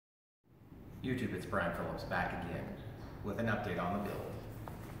YouTube, it's Brian Phillips back again with an update on the build.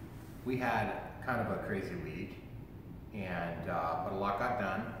 We had kind of a crazy week, and but a lot got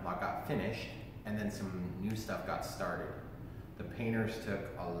done, a lot got finished, and then some new stuff got started. The painters took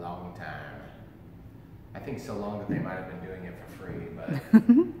a long time. I think so long that they might have been doing it for free, but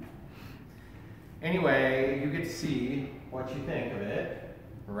anyway, you get to see what you think of it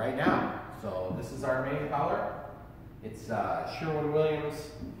right now. So this is our main color. It's Sherwin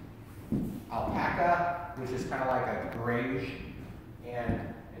Williams Alpaca, which is kind of like a grayish, and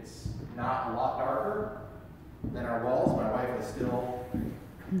it's not a lot darker than our walls. My wife is still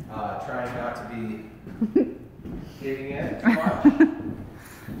trying not to be hitting it too much.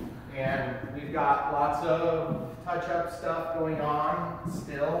 And we've got lots of touch-up stuff going on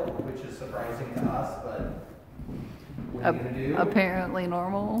still, which is surprising to us, but what are you going to do? Apparently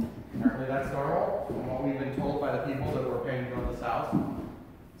normal. Apparently that's normal, from what we've been told by the people that were paying to build this house.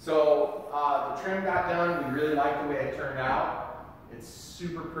 So the trim got done. We really like the way it turned out. It's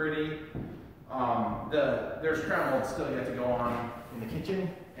super pretty. There's crown mold still yet to go on in the kitchen,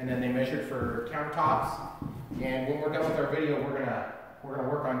 and then they measured for countertops. And when we're done with our video, we're gonna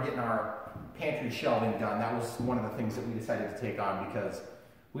work on getting our pantry shelving done. That was one of the things that we decided to take on because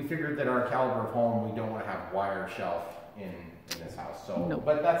we figured that our caliber of home, we don't want to have wire shelf in this house. So, nope.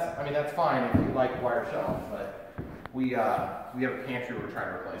 But that's fine if you like wire shelf, but we have a pantry we're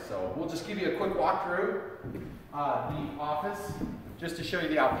trying to replace. So we'll just give you a quick walkthrough. The office, just to show you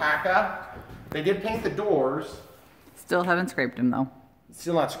the Alpaca. They did paint the doors. Still haven't scraped them though.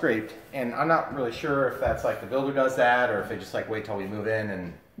 Still not scraped, and I'm not really sure if that's like the builder does that or if they just like wait till we move in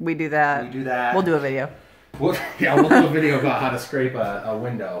and we do that. We'll do a video. We'll do a video about how to scrape a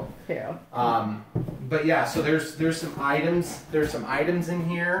window. Yeah. But yeah, so there's some items. There's some items in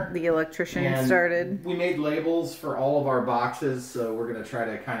here. The electrician started. We made labels for all of our boxes, so we're gonna try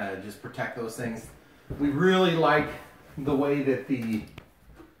to kind of just protect those things. We really like the way that the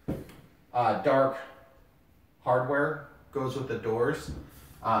dark hardware goes with the doors.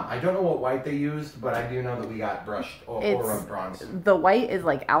 I don't know what white they used, but I do know that we got brushed or bronze. The white is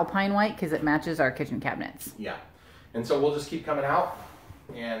like Alpine white because it matches our kitchen cabinets. Yeah. And so we'll just keep coming out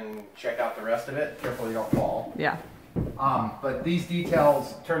and check out the rest of it. Careful you don't fall. Yeah. But these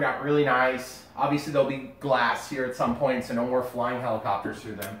details turned out really nice. Obviously there'll be glass here at some point, so no more flying helicopters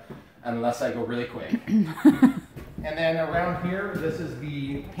through them unless I go really quick. And then around here, this is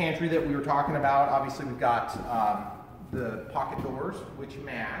the pantry that we were talking about. Obviously we've got the pocket doors, which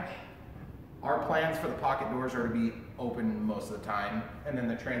match. Our plans for the pocket doors are to be open most of the time, and then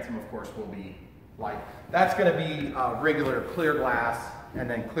the transom, of course, will be like, that's gonna be regular clear glass, and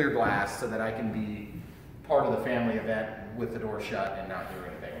then clear glass so that I can be part of the family event with the door shut and not do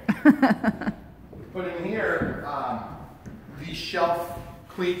anything. Put in here, these shelf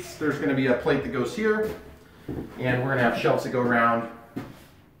cleats, there's gonna be a plate that goes here, and we're gonna have shelves that go around.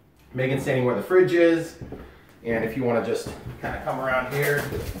 Megan's standing where the fridge is. And if you want to just kind of come around here,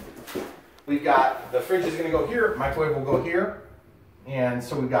 we've got the fridge is going to go here, microwave will go here. And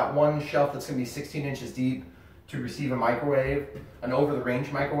so we've got one shelf that's going to be 16 inches deep to receive a microwave, an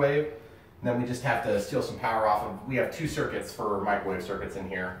over-the-range microwave. And then we just have to steal some power off of, we have 2 circuits for microwave circuits in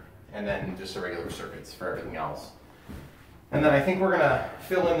here, and then just the regular circuits for everything else. And then I think we're going to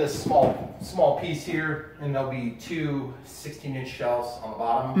fill in this small piece here, and there'll be 2 16-inch shelves on the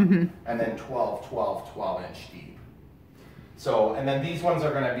bottom, and then 12-inch deep. So, and then these ones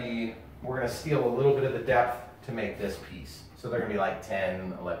are going to be, we're going to steal a little bit of the depth to make this piece. So they're going to be like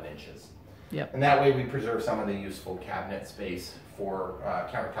 10, 11 inches. Yep. And that way we preserve some of the useful cabinet space for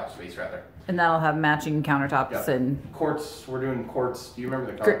countertop space rather. And that'll have matching countertops. Yep. And quartz. We're doing quartz. Do you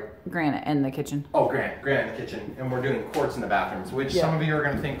remember the color? Granite in the kitchen. Oh, granite in the kitchen, and we're doing quartz in the bathrooms, which some of you are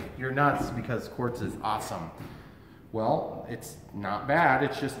going to think you're nuts because quartz is awesome. Well, it's not bad.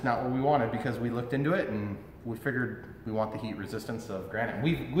 It's just not what we wanted because we looked into it and we figured we want the heat resistance of granite.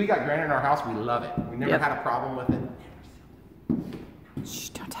 We got granite in our house. We love it. We never had a problem with it. Shh,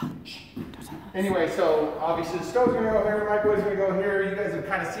 don't tell. Anyway, so obviously the stove's gonna go here, microwave's gonna go here. You guys have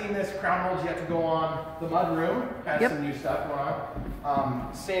kind of seen this. Crown mold's yet to go on. The mud room has some new stuff going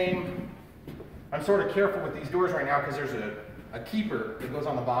on. I'm sort of careful with these doors right now because there's a keeper that goes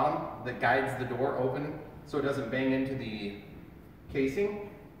on the bottom that guides the door open so it doesn't bang into the casing.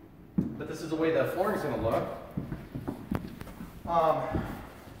 But this is the way the flooring's gonna look.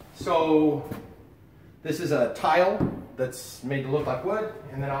 So this is a tile that's made to look like wood,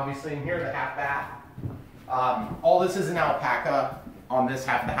 and then obviously in here the half bath. All this is an Alpaca on this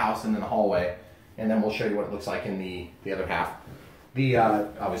half of the house and then the hallway, and then we'll show you what it looks like in the other half. The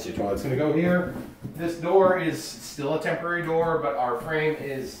obviously toilet's gonna go here. This door is still a temporary door, but our frame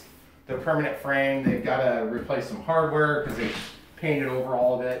is the permanent frame. They've got to replace some hardware because they painted over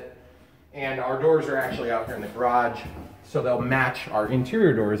all of it. And our doors are actually out here in the garage, so they'll match our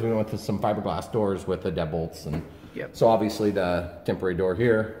interior doors. We went with some fiberglass doors with the deadbolts, and so obviously the temporary door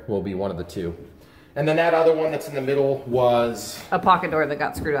here will be one of the two. And then that other one that's in the middle was a pocket door that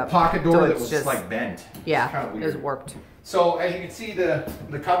got screwed up. Pocket door that was just like bent. Yeah, it was warped. So as you can see, the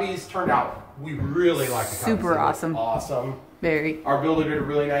cubbies turned out. We really like the cubbies. Super awesome. Awesome. Very. Our builder did a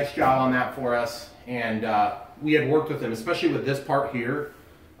really nice job on that for us, and we had worked with them, especially with this part here.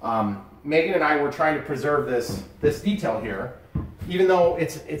 Megan and I were trying to preserve this detail here, even though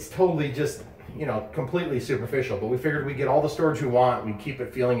it's totally just, you know, completely superficial. But we figured we'd get all the storage we want, we'd keep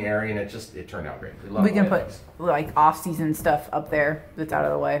it feeling airy, and it turned out great. We can put like off-season stuff up there that's out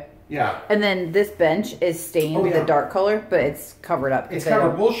of the way. Yeah. And then this bench is stained with a dark color, but it's covered up. It's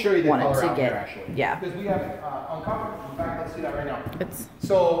covered. We'll show you the color out here, actually. Yeah. Because we have uncovered. In fact, let's do that right now.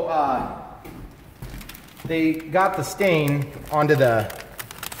 So they got the stain onto the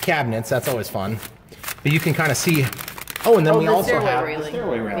cabinets. That's always fun. But you can kind of see. Oh, and then we also have the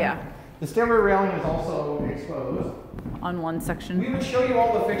stairway railing. Yeah. The stairway railing is also exposed. On one section. We would show you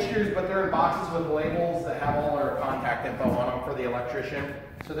all the fixtures, but they're in boxes with labels that have all our contact info on them for the electrician.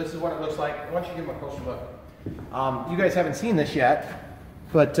 So this is what it looks like. Why don't you give them a closer look? You guys haven't seen this yet,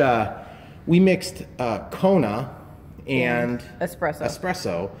 but we mixed Kona and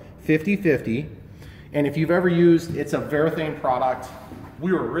espresso 50-50. And if you've ever used, it's a Varathane product.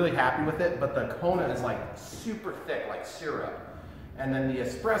 We were really happy with it, but the Kona is like super thick, like syrup. And then the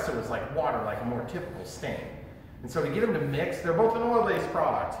espresso is like water, like a more typical stain. And so to get them to mix, they're both an oil-based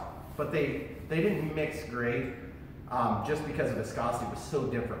product, but they didn't mix great just because the viscosity was so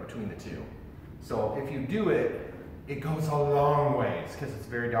different between the two. So if you do it, it goes a long ways because it's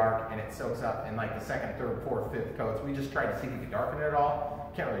very dark and it soaks up in like the second, third, fourth, fifth coats. We just tried to see if we could darken it at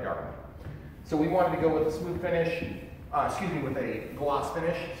all. Can't really darken it. So we wanted to go with a smooth finish, with a gloss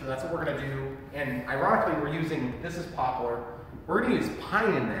finish. So that's what we're gonna do. And ironically, we're using, this is poplar. We're gonna use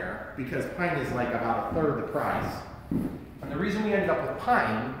pine in there because pine is like about a third the price. And the reason we ended up with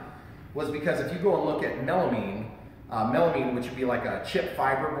pine was because if you go and look at melamine, which would be like a chip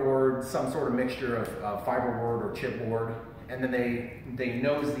fiberboard, some sort of mixture of fiberboard or chipboard, and then they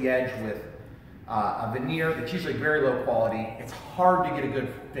nose the edge with a veneer that's usually very low quality. It's hard to get a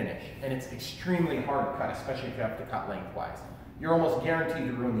good finish, and it's extremely hard to cut, especially if you have to cut lengthwise. You're almost guaranteed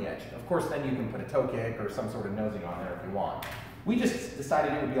to ruin the edge. Of course, then you can put a toe kick or some sort of nosing on there if you want. We just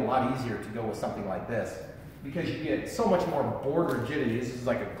decided it would be a lot easier to go with something like this because you get so much more board rigidity. This is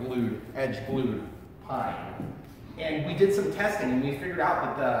like a edge glued pine. And we did some testing and we figured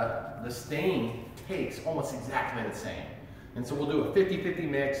out that the stain takes almost exactly the same. And so we'll do a 50-50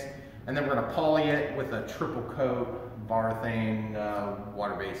 mix, and then we're gonna poly it with a triple coat Varathane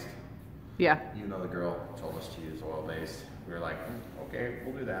water-based. Yeah. Even though the girl told us to use oil-based, we were like, okay,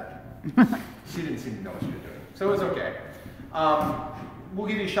 we'll do that. She didn't seem to know what she was doing, so it was okay. We'll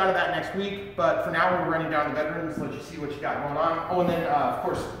give you a shot of that next week, but for now we're running down the bedrooms, let you see what you got going on. Oh, and then of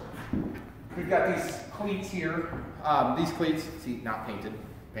course, we've got these cleats here. These cleats, see, not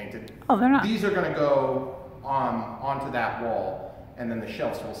painted. Oh, they're not. These are gonna go onto that wall, and then the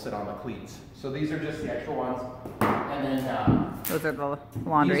shelves will sit on the cleats. So these are just the extra ones. And then those are the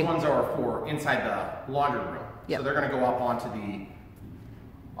laundry. These ones are for inside the laundry room. Yep. So they're gonna go up onto the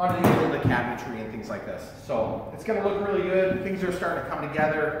end of the cabinetry and things like this. So it's gonna look really good. Things are starting to come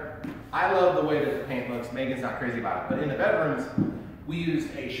together. I love the way that the paint looks. Megan's not crazy about it. But in the bedrooms, we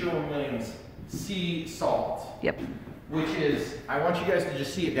used a Sherwin sea salt. Yep. Which is, I want you guys to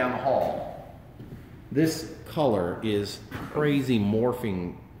just see it down the hall. This color is crazy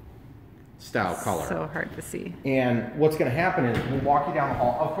morphing style color. So hard to see. And what's gonna happen is we'll walk you down the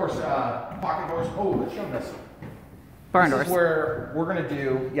hall. Of course, pocket doors. Oh, let's show them this. Barn doors. This is where we're gonna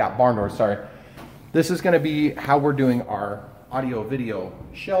do, barn doors, sorry. This is gonna be how we're doing our audio video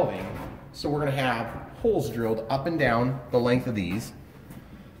shelving. So we're gonna have holes drilled up and down the length of these.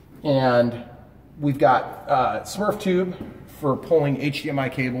 And we've got Smurf tube for pulling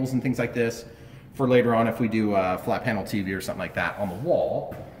HDMI cables and things like this for later on if we do a flat panel TV or something like that on the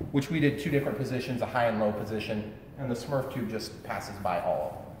wall, which we did 2 different positions, a high and low position, and the Smurf tube just passes by all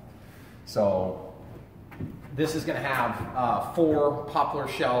of them. So this is going to have 4 poplar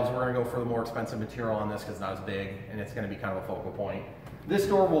shelves. We're going to go for the more expensive material on this because it's not as big, and it's going to be kind of a focal point. This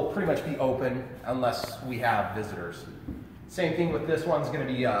door will pretty much be open unless we have visitors. Same thing with this one's going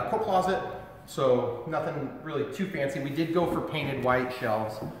to be a coat closet, so nothing really too fancy. We did go for painted white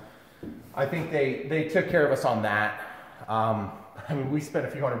shelves. I think they took care of us on that. I mean, we spent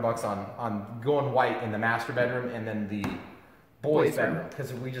a few $100 on going white in the master bedroom, and then boys' bedroom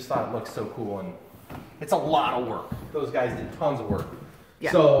because we just thought it looked so cool, and it's a lot of work. Those guys did tons of work.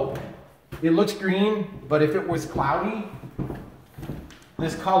 Yeah. So it looks green, but if it was cloudy,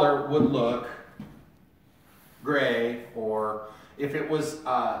 this color would look gray, or if it was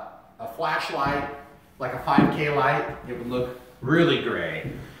a flashlight, like a 5K light, it would look really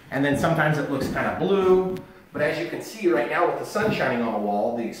gray. And then sometimes it looks kind of blue, but as you can see right now with the sun shining on the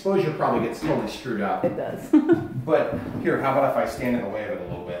wall, the exposure probably gets totally screwed up. It does. But here, how about if I stand in the way of it a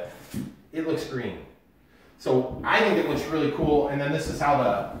little bit? It looks green. So I think it looks really cool, and then this is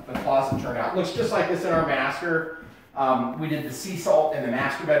how the closet turned out. It looks just like this in our master. We did the sea salt in the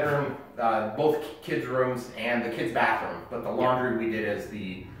master bedroom, both kids' rooms and the kids' bathroom, but the laundry we did as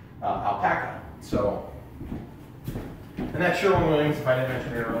the Alpaca. So, and that's Sherwin, if I didn't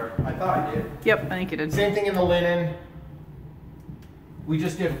mention it earlier. I thought I did. Yep, I think you did. Same thing in the linen. We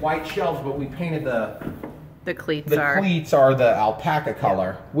just did white shelves, but we painted the cleats are the Alpaca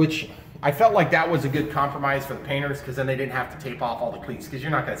color, which I felt like that was a good compromise for the painters, because then they didn't have to tape off all the cleats, because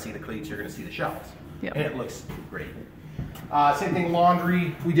you're not going to see the cleats, you're going to see the shelves. Yep. And it looks great. Same thing,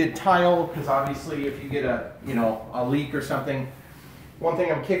 laundry. We did tile, because obviously if you get a leak or something. One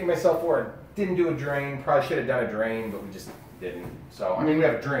thing I'm kicking myself for, I didn't do a drain. Probably should have done a drain, but we just didn't. So, I mean, we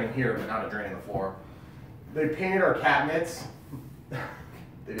have a drain here, but not a drain in the floor. They painted our cabinets.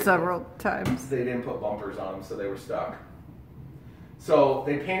 Several times. They didn't put bumpers on them, so they were stuck. So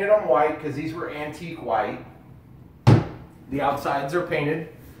they painted them white, because these were antique white. The outsides are painted,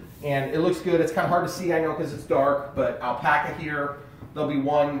 and it looks good. It's kind of hard to see, I know, because it's dark, but Alpaca here, there'll be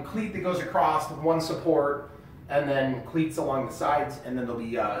one cleat that goes across, one support, and then cleats along the sides, and then there'll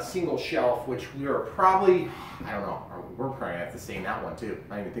be a single shelf, which we are probably, I don't know, we're probably going to have to stain that one too.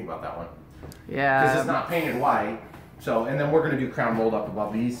 I didn't even think about that one. Yeah. Because it's not painted white. So, and then we're going to do crown mold up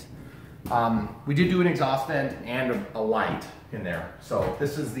above these. We did do an exhaust vent and a light in there. So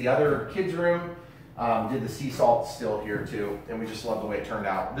this is the other kids' room. Did the sea salt still here too, and we just love the way it turned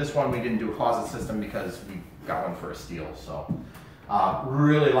out. This one we didn't do a closet system because we got one for a steal. So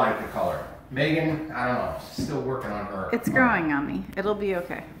really like the color. Megan, I don't know, she's still working on her. It's growing on me. It'll be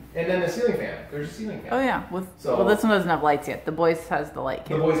okay. And then the ceiling fan. There's a ceiling fan. Oh yeah. Well, this one doesn't have lights yet. The boys has the light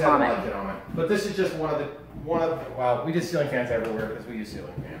kit. The boys have the light kit on it. But this is just one of the well, we do ceiling fans everywhere because we use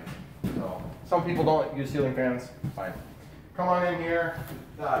ceiling fans. So some people don't use ceiling fans. Fine. Come on in here.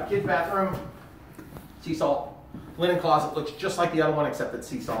 Kids' bathroom. Sea salt. Linen closet looks just like the other one except it's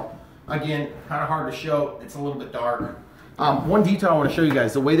sea salt. Again, kind of hard to show. It's a little bit dark. One detail I want to show you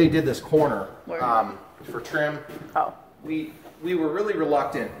guys, the way they did this corner for trim. Oh. We were really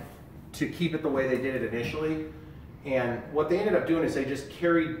reluctant to keep it the way they did it initially. And what they ended up doing is they just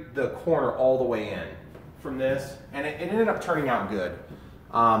carried the corner all the way in from this. And it ended up turning out good.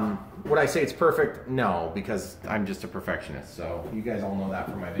 Would I say it's perfect? No, because I'm just a perfectionist. So you guys all know that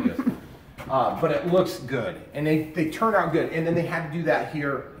from my videos. But it looks good. And they turn out good. And then they had to do that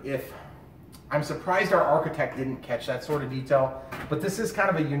here. I'm surprised our architect didn't catch that sort of detail. But this is kind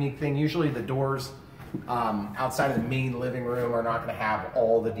of a unique thing. Usually the doors outside of the main living room are not going to have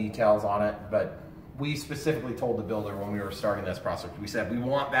all the details on it. But we specifically told the builder when we were starting this process, we said we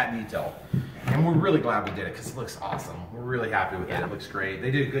want that detail. And we're really glad we did it because it looks awesome. We're really happy with it. It looks great. They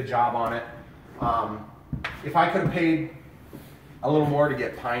did a good job on it. If I could have paid a little more to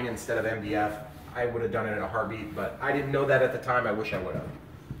get pine instead of MDF, I would have done it in a heartbeat, but I didn't know that at the time. I wish I would have.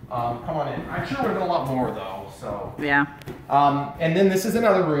 Come on in. I'm sure would have been a lot more though, so. Yeah. And then this is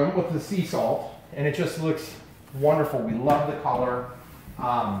another room with the sea salt, and it just looks wonderful. We love the color.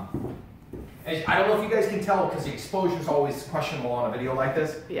 I don't know if you guys can tell because the exposure is always questionable on a video like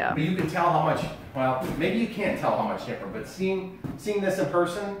this. Yeah. But you can tell how much, well, maybe you can't tell how much different, but seeing this in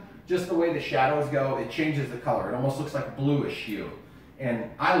person, just the way the shadows go, it changes the color. It almost looks like a bluish hue. And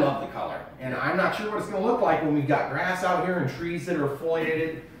I love the color. And I'm not sure what it's going to look like when we've got grass out here and trees that are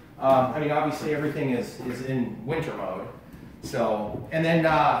foliated. I mean, obviously everything is in winter mode. So, and then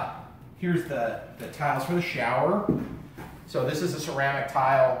here's the tiles for the shower. So this is a ceramic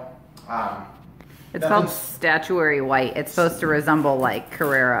tile. It's called statuary white. It's supposed to resemble like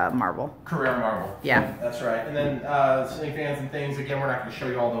Carrara marble. Carrara marble. Yeah. That's right. And then ceiling fans and things. Again, we're not going to show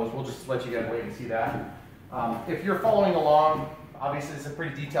you all those. We'll just let you guys wait and see that. If you're following along, obviously it's a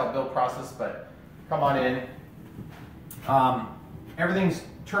pretty detailed build process, but come on in. Everything's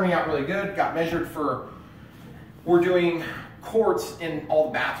turning out really good. Got measured for, we're doing quartz in all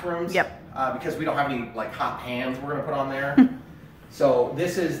the bathrooms. Yep. Because we don't have any like hot pans we're going to put on there. So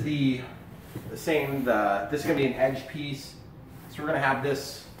this is the same, this is going to be an edge piece. So we're going to have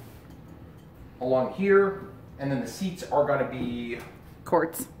this along here, and then the seats are going to be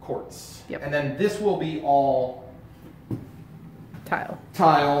quartz. Quartz. Yep. And then this will be all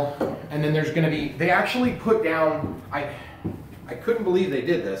Tile. And then there's going to be, they actually put down, I couldn't believe they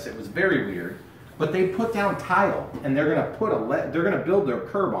did this. It was very weird. But they put down tile, and they're going to put they're going to build their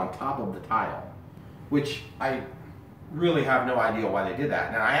curb on top of the tile, which I really have no idea why they did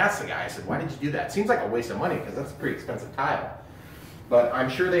that. And I asked the guy, I said, why did you do that? It seems like a waste of money because that's a pretty expensive tile. But I'm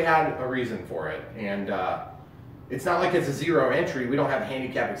sure they had a reason for it. And it's not like it's a zero entry. We don't have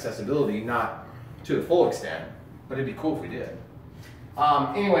handicap accessibility, not to the full extent, but it'd be cool if we did.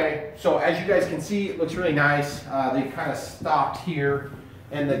 Anyway, so as you guys can see, it looks really nice. They kind of stopped here.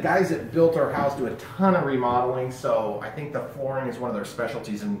 And the guys that built our house do a ton of remodeling, so I think the flooring is one of their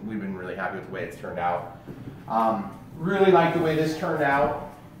specialties, and we've been really happy with the way it's turned out. Really like the way this turned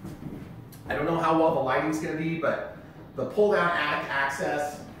out. I don't know how well the lighting's going to be, but the pull-down attic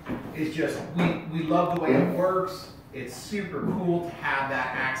access is just, we love the way it works. It's super cool to have that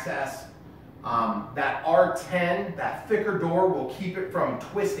access. That R10, that thicker door, will keep it from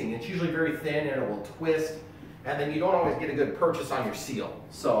twisting. It's usually very thin, and it will twist. And then you don't always get a good purchase on your seal.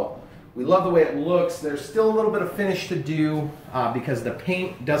 So we love the way it looks. There's still a little bit of finish to do because the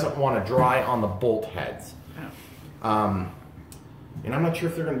paint doesn't want to dry on the bolt heads. And I'm not sure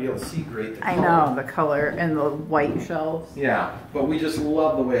if they're going to be able to see great the color. I know, the color and the white shelves. Yeah, but we just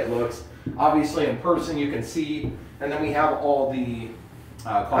love the way it looks. Obviously in person you can see, and then we have all the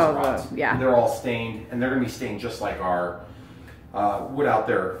closet rods. Yeah. They're all stained, and they're going to be stained just like our wood out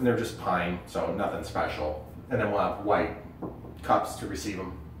there. And they're just pine, so nothing special. And then we'll have white cups to receive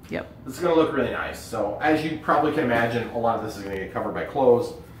them. Yep. It's going to look really nice. So as you probably can imagine, a lot of this is going to get covered by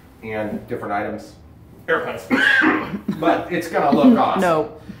clothes and different items. Airplanes. But it's going to look awesome.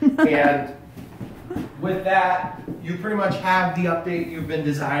 No. And with that, you pretty much have the update you've been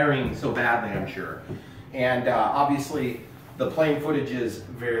desiring so badly, I'm sure. And obviously, the plane footage is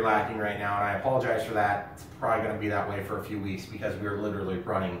very lacking right now, and I apologize for that. It's probably going to be that way for a few weeks because we're literally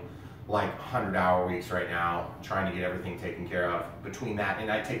running like 100-hour weeks right now, trying to get everything taken care of. Between that, and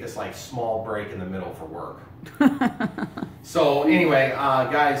I take this like small break in the middle for work. So anyway,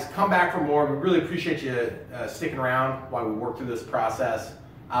 guys, come back for more. We really appreciate you sticking around while we work through this process.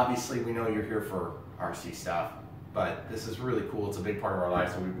 Obviously, we know you're here for RC stuff, but this is really cool. It's a big part of our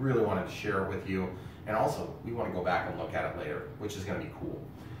life, so we really wanted to share it with you. And also, we want to go back and look at it later, which is going to be cool.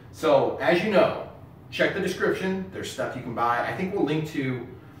 So as you know, check the description. There's stuff you can buy. I think we'll link to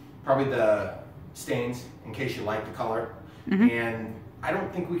probably the stains in case you like the color. And I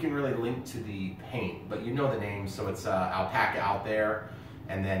don't think we can really link to the paint, but you know the names. So it's Alpaca out there,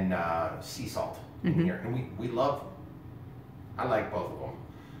 and then sea salt in here. And we love, I like both of them.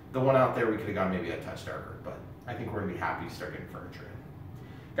 The one out there we could have gone maybe a touch darker, but I think we're gonna be happy to start getting furniture in.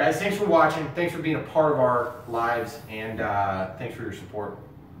 Guys, thanks for watching. Thanks for being a part of our lives, and thanks for your support.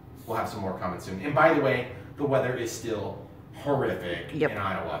 We'll have some more comments soon. And by the way, the weather is still horrific in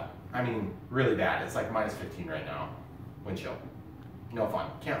Iowa. I mean, really bad. It's like minus 15 right now, wind chill. No fun.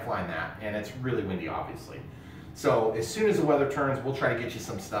 Can't fly in that. And it's really windy, obviously. So as soon as the weather turns, we'll try to get you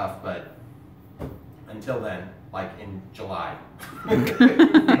some stuff. But until then, like in July, we hope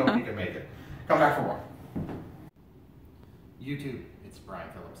you can make it. Come back for more. YouTube, it's Brian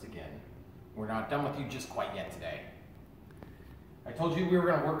Phillips again. We're not done with you just quite yet today. I told you we were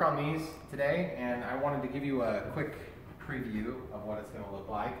going to work on these today, and I wanted to give you a quick preview of what it's going to look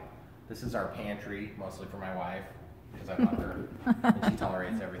like. This is our pantry, mostly for my wife, because I love her, and she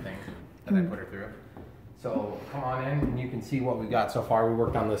tolerates everything that I put her through. So come on in, and you can see what we've got so far. We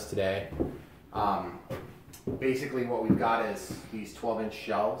worked on this today. Basically what we've got is these 12-inch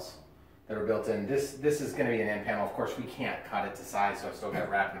shelves that are built in. This is going to be an end panel. Of course, we can't cut it to size, so I've still got it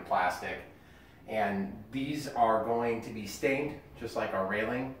wrapped in plastic. And these are going to be stained, just like our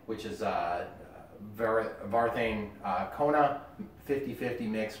railing, which is Varathane Kona 50-50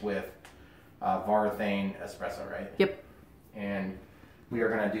 mixed with Varathane espresso, right? Yep. And we are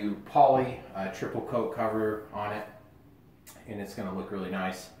going to do poly, triple coat cover on it, and it's going to look really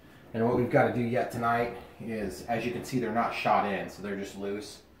nice. And what we've got to do yet tonight is, as you can see, they're not shot in, so they're just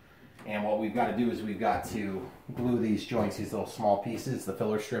loose. And what we've got to do is we've got to glue these joints, these little small pieces, the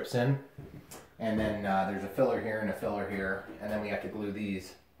filler strips in. And then there's a filler here and a filler here, and then we have to glue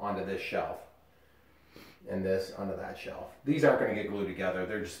these onto this shelf. And this onto that shelf. These aren't going to get glued together,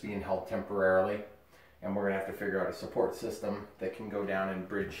 they're just being held temporarily. And we're going to have to figure out a support system that can go down and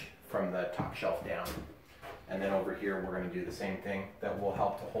bridge from the top shelf down. And then over here we're going to do the same thing that will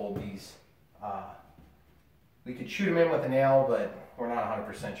help to hold these. We could shoot them in with a nail, but we're not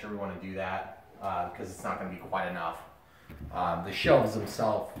 100% sure we want to do that because it's not going to be quite enough. The shelves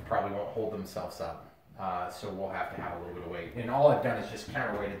themselves probably won't hold themselves up. So we'll have to have a little bit of weight. And all I've done is just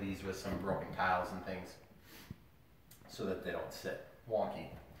counterweighted these with some broken tiles and things so that they don't sit. wonky.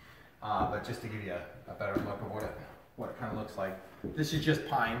 But just to give you a better look of what it kind of looks like. This is just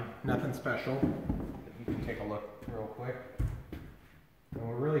pine, nothing special. You can take a look real quick. And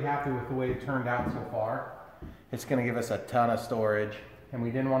we're really happy with the way it turned out so far. It's going to give us a ton of storage, and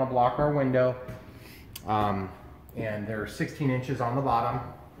we didn't want to block our window. And they're 16 inches on the bottom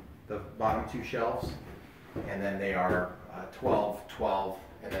 2 shelves, and then they are 12, 12,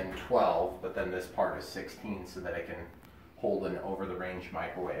 and then 12, but then this part is 16 so that it can hold an over-the-range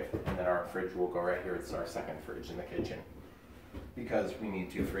microwave. And then our fridge will go right here. It's our second fridge in the kitchen, because we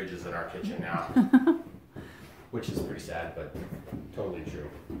need 2 fridges in our kitchen now, which is pretty sad, but totally true.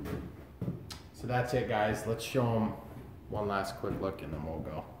 So that's it, guys. Let's show them one last quick look and then we'll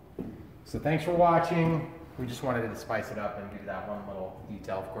go. So thanks for watching. We just wanted to spice it up and give that one little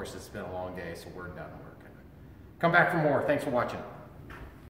detail. Of course, it's been a long day, so we're done working. Come back for more. Thanks for watching.